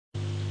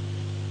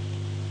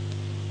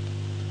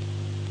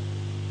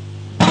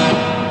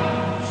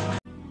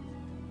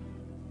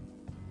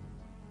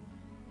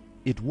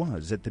It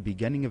was at the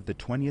beginning of the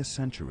 20th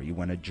century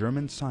when a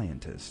German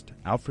scientist,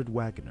 Alfred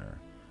Wegener,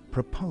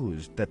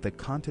 proposed that the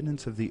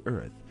continents of the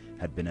Earth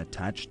had been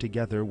attached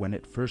together when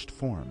it first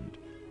formed,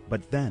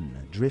 but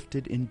then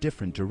drifted in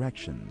different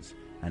directions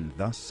and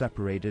thus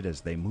separated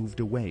as they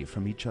moved away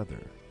from each other.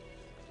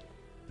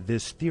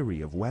 This theory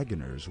of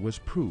Wegener's was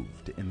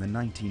proved in the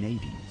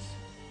 1980s.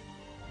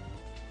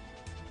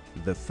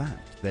 The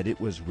fact that it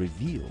was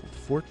revealed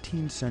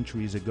 14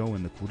 centuries ago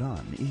in the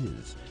Quran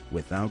is,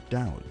 without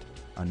doubt,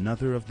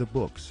 another of the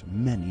book's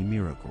many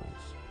miracles.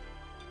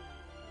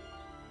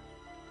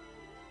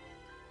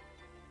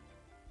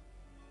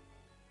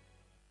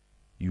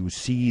 You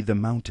see the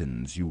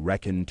mountains you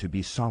reckon to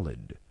be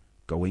solid,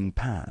 going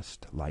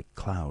past like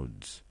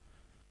clouds.